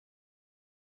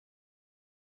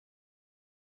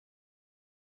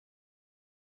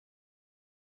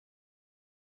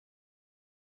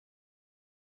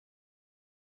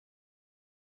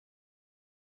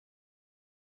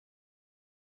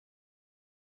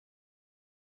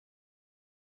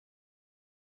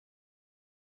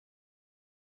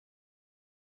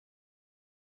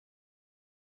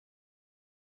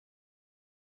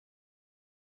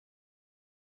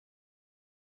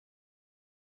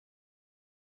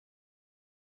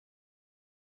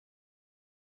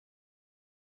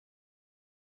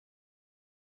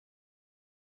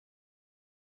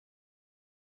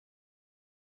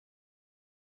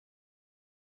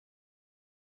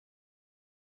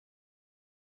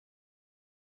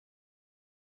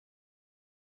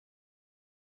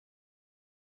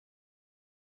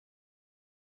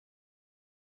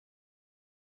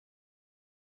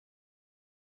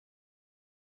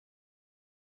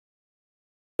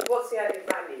what's the added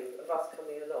value of us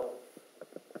coming along,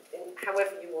 in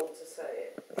however you want to say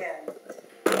it? Yeah.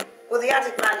 Well, the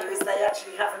added value is they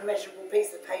actually have a measurable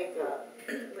piece of paper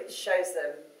which shows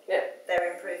them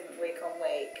their improvement week on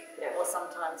week, or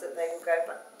sometimes that they will go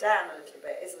down a little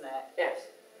bit, isn't it? Yes.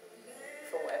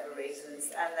 For whatever reasons,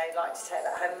 and they like to take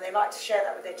that home and they like to share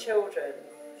that with their children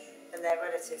and their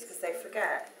relatives because they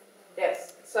forget.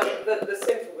 Yes, so the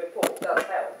simple report does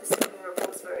help. The simple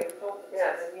report's very important to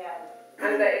them,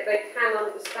 and they can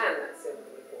understand that simple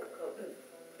report, can't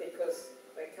they? Because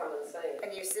they come and say it.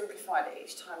 And you've simplified it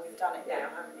each time you've done it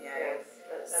now, haven't you?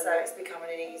 Yes. So it's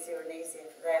becoming easier and easier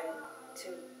for them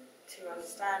to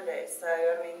understand it. So,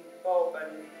 I mean, Bob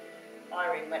and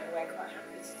Irene went away quite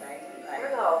happy today, didn't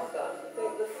they? And after, I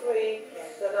think the three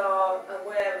that are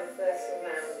aware of their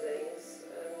surroundings,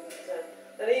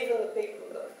 and even the people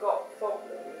that have got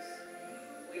problems,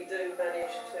 we do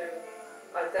manage to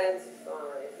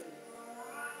identify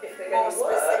if they're getting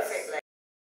more worse. Specifically.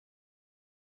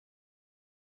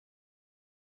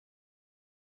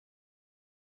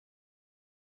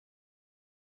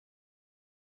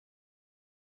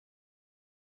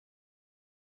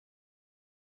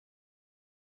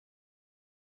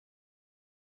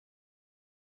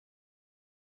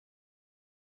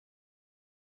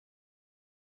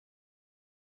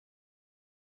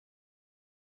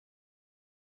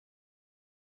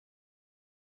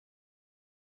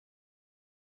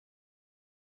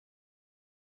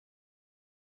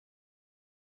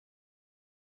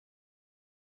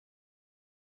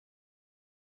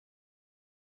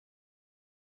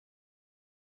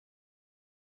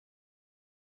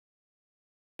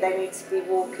 They need to be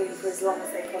walking for as long as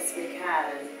they possibly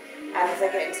can, and if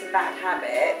they get into a bad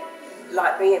habit,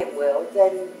 like being will,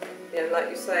 then like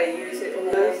you say, use it or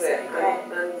lose it,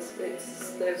 and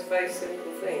it's those very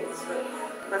simple things.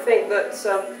 But I think that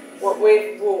what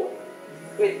we've brought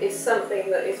is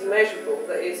something that is measurable,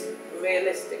 that is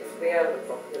realistic for the elder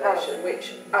population,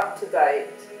 which up to date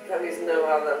there is no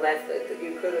other method that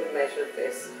you could have measured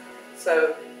this.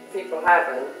 So people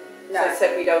haven't. No. So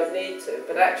said we don't need to,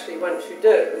 but actually once you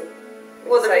do,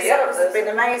 well, the results have been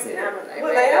amazing, haven't they?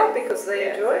 Well, they are, because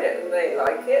they enjoy it and they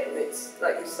like it, and it's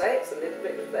like you say, it's a little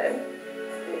bit of them,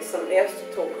 and it's something else to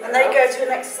talk about. And they go to an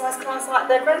exercise class like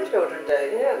their grandchildren do.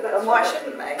 Yeah, that's and why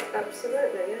shouldn't they?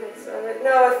 Absolutely, yeah. So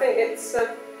no, I think it's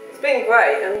been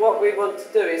great, and what we want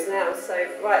to do is now say,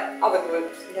 right, other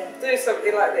groups, do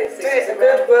something like this. It's a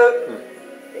good group,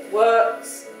 it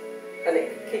works, and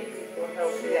it can keep people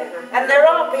healthy. And there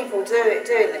are people doing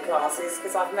the classes,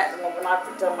 because I've met them when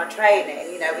I've done my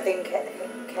training, within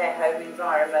care home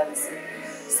environments and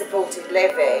supported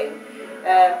living.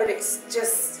 But it's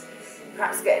just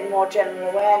perhaps getting more general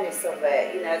awareness of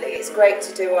it. That it's great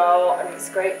to do art and it's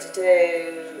great to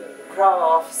do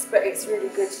crafts, but it's really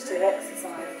good to do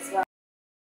exercise